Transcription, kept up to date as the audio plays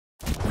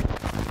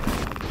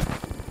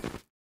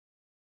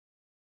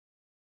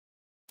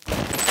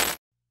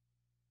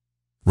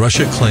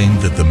Russia claimed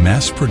that the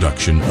mass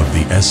production of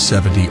the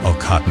S-70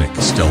 Okhotnik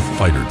stealth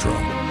fighter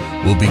drone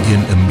will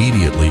begin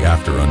immediately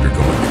after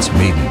undergoing its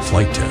maiden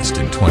flight test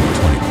in 2021.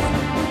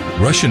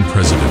 Russian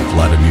President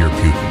Vladimir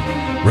Putin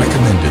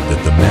recommended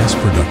that the mass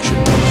production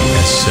of the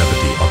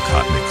S-70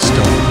 Okhotnik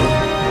stealth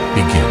drone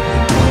begin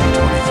in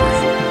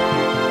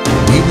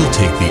 2023. We will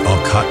take the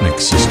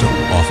Okhotnik system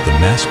off the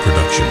mass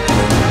production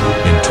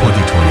line in 2023,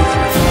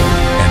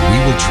 and we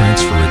will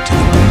transfer it to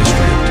the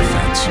Ministry of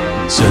Defense,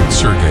 said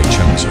Sergei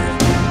Chemzov,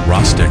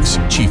 Rostec's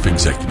chief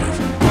executive.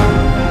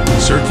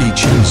 Sergei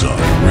Chemzov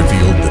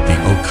revealed that the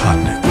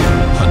Okhotnik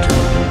Hunter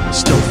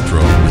stealth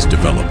drone was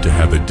developed to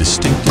have a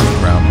distinctive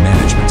ground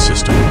management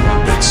system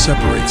that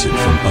separates it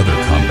from other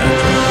combat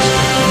drones.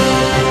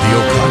 The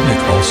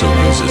Okhotnik also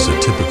uses a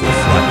typical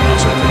flat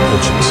nozzle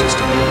propulsion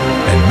system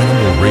and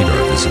minimal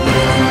radar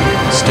visibility.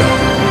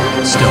 Stealth.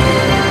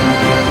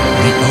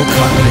 The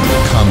Okhotnik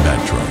combat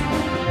drone,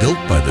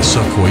 built by the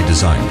Sukhoi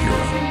Design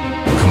Bureau,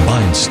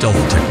 combines stealth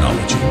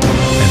technology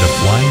and a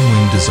flying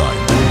wing design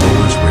that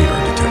lowers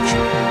radar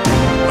detection.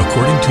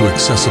 According to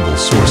accessible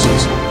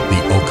sources,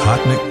 the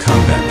Okhotnik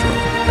combat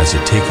drone has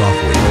a takeoff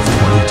weight of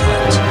 20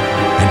 tons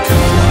and can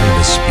fly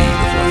at a speed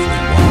of roughly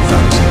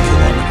 1,000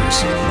 kilometers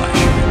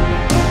flash.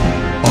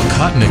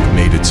 Okhotnik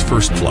made its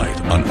first flight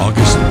on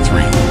August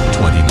 3,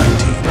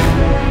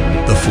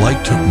 2019. The flight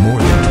took more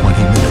than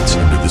 20 minutes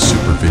under the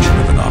supervision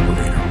of an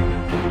operator.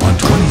 On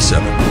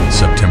 27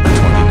 September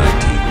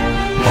 2019,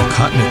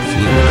 Okhotnik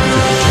flew in a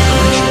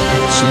fifth-generation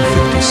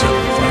Su-57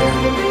 fighter.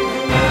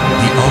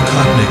 The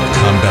Okhotnik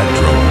combat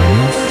drone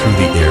moved through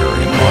the air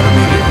in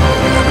automated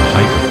mode at a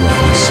height of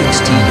roughly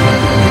 1,600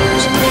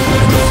 meters,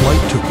 and the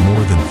flight took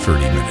more than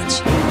 30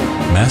 minutes.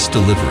 Mass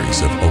deliveries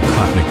of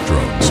Okhotnik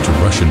drones to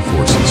Russian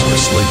forces are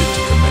slated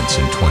to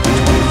commence in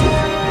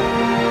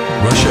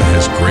 2024. Russia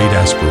has great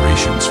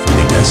aspirations for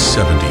the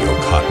S-70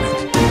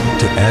 Okhotnik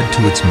to add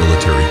to its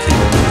military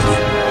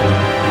capability.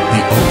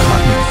 The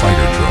Okhotnik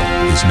fighter drone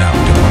is now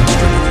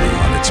demonstratively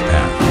on its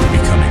path to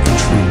becoming a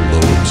true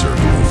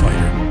low-observable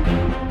fighter.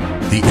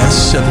 The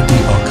S-70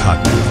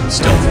 Okhotnik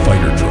stealth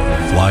fighter drone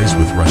flies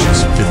with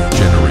Russia's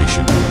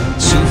fifth-generation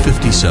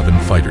Su-57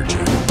 fighter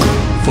jet.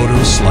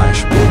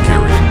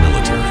 Photos/Bulgarian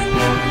military.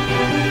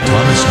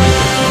 Thomas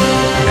Newbeck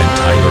and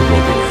Tyler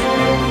Rogowe,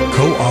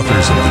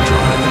 co-authors of the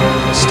drive,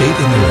 state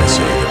in their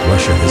essay that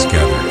Russia has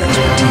gathered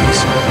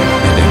expertise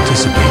and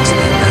anticipates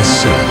the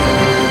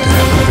S-70 to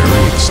have a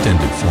very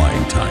extended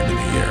flying time in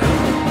the air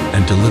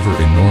and deliver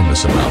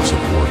enormous amounts of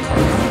war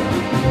cargo.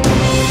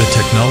 The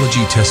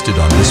technology tested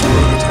on this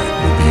prototype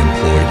will be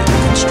employed in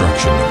the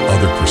construction of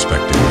other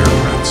prospective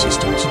aircraft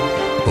systems,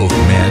 both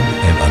manned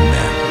and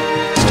unmanned,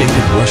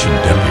 stated Russian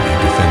Deputy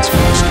Defense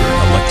Minister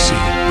Alexei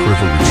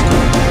Krivoruchko,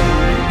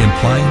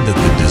 implying that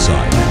the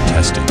design and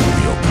testing of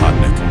the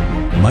Okhotnik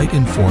might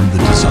inform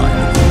the design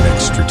of the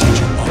next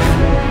strategic bomber.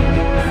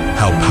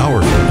 How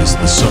powerful is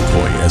the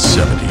Sukhoi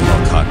S-70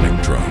 Okhotnik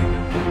drone,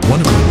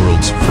 one of the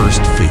world's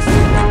first faithful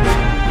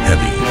wingmen,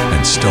 heavy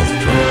and stealth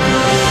drone,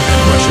 and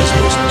Russia's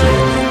most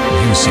durable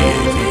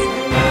UCAV.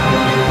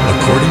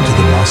 According to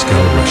the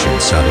Moscow Russian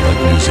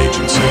satellite news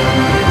agency,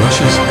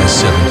 Russia's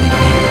S-70B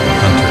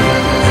Hunter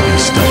heavy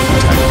stealth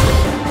attack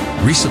drone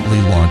recently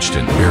launched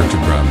an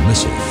air-to-ground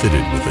missile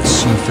fitted with a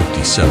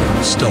Su-57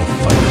 stealth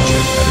fighter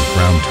jet at a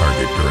ground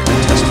target during a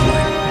test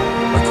flight,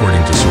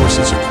 according to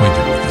sources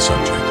acquainted with the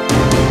subject.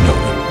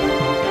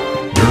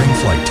 Noted. During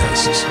flight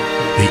tests,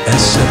 the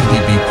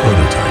S-70B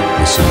prototype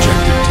was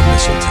subjected to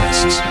missile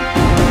tests.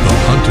 The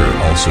Hunter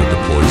also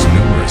deploys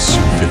numerous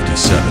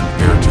Su-57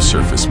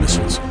 air-to-surface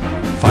missiles,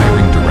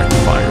 firing direct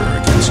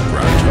fire against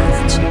ground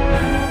targets.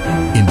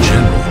 In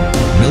general,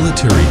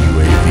 military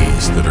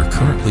UAVs that are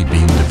currently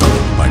being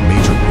developed by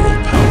major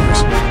world powers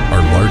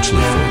are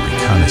largely for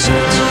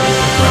reconnaissance,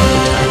 ground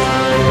attack,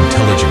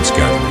 intelligence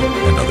gathering,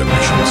 and other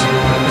missions.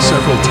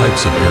 Several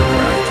types of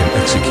aircraft can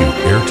execute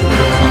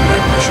air-to-air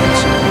combat missions.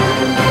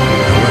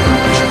 However,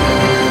 Russia,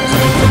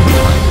 coming from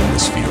behind in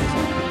this field,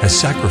 has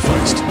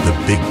sacrificed the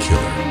big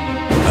killer,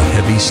 a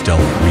heavy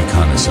stealth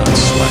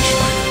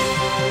reconnaissance/fighter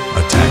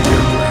attack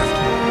aircraft,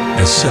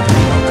 S-70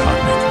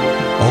 Okhotnik,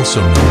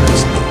 also known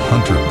as the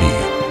Hunter-B,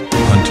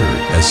 Hunter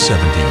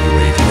S-70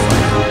 UAV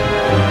fighter.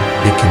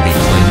 It can be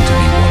claimed to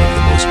be one of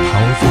the most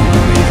powerful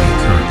UAV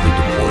currently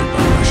deployed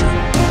by Russia.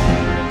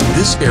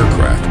 This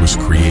aircraft was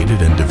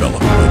created and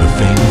developed by the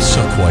famed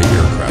Sukhoi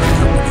Aircraft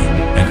Company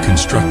and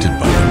constructed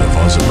by the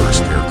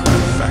Novosibirsk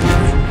Aircraft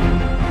Factory.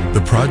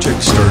 The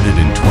project started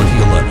in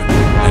 2011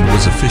 and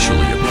was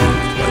officially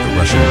approved by the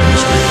Russian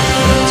Ministry of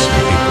Defense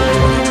in April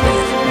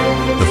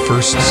 2012. The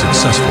first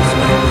successful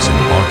flight was in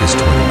August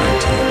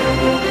 2019.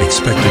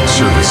 Expected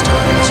service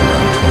time is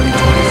around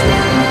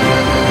 2024.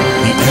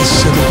 The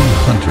S-70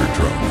 Hunter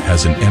drone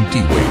has an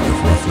empty weight of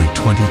roughly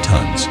 20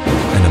 tons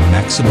and a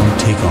maximum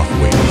takeoff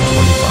weight of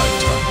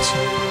 25 tons.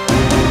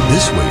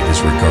 This weight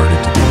is regarded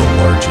to be the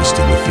largest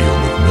in the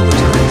field of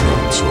military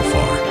drones so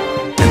far,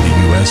 and the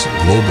U.S.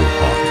 Global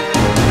Hawk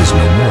is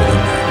no more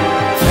than that,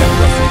 at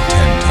roughly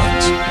 10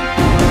 tons.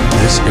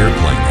 This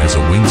airplane has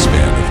a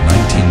wingspan of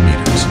 19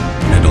 meters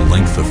and a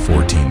length of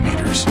 14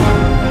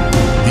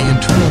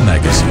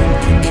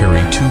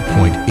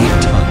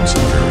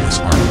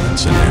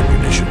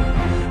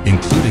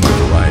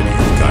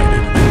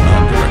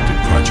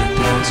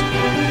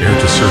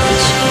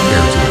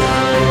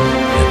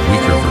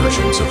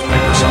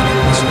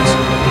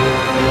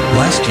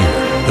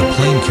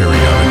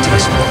 carried out a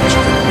test launch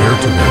of an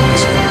air-to-air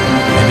missile,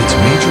 and its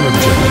major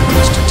objective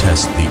was to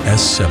test the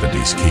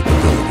S-70's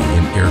capability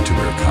in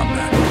air-to-air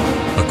combat.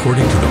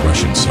 According to the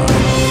Russian side,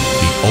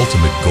 the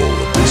ultimate goal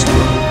of this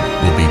drone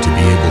will be to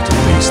be able to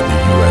face the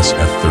US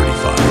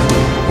F-35,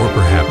 or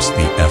perhaps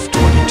the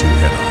F-22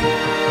 head-on.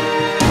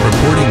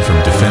 Reporting from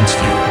Defense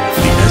View,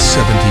 the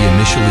S-70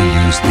 initially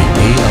used the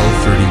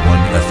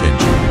AL-31F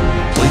engine,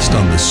 placed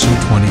on the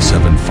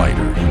Su-27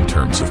 fighter in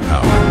terms of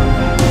power.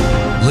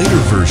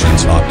 Later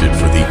versions opted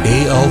for the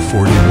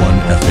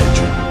AL-41F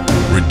engine,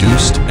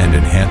 reduced and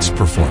enhanced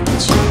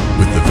performance,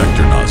 with the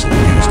vector nozzle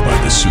used by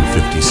the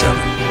Su-57.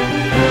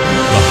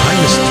 The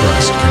highest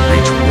thrust can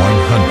reach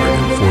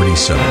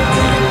 147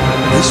 km.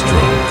 This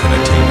drone can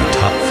attain a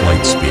top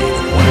flight speed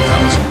of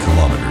 1,000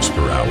 kilometers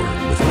per hour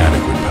with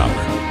adequate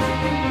power.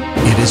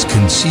 It is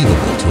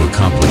conceivable to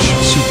accomplish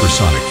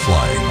supersonic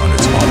flying on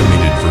its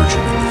automated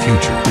version in the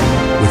future,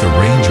 with a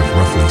range of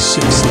roughly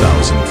 6,000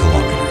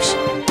 kilometers.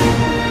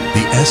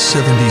 The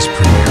S-70's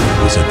premiere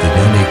was at the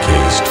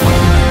NAK's 2019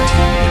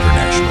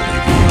 International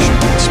Aviation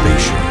and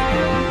Space Show,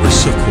 where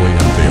Sukhoi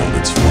unveiled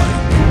its flying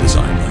wing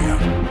design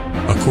layout.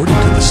 According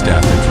to the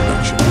staff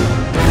introduction,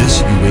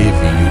 this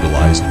UAV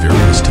utilized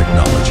various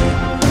technology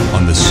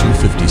on the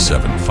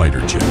Su-57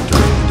 fighter jet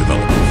during the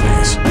development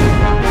phase.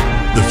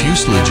 The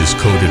fuselage is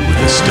coated with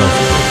a stealth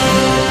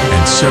coating,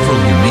 and several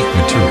unique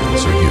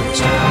materials are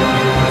used.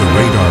 The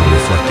radar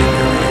reflecting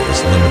area is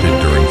limited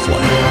during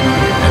flight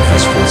and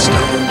has full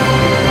stealth.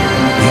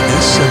 The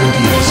S-70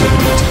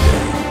 exhibited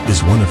today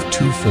is one of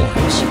two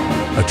forms: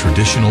 a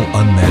traditional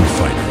unmanned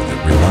fighter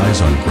that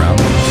relies on ground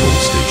control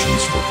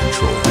stations for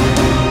control,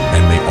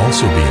 and may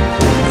also be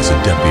employed as a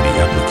deputy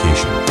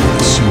application for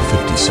the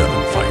Su-57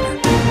 fighter,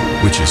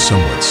 which is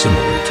somewhat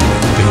similar to the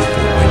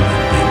faithful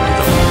wingman being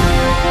developed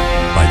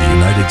by the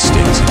United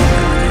States of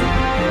America.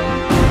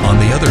 On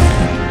the other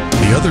hand,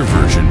 the other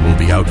version will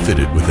be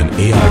outfitted with an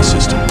AI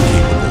system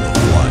capable of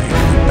flying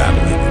and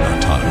battling in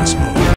autonomous mode.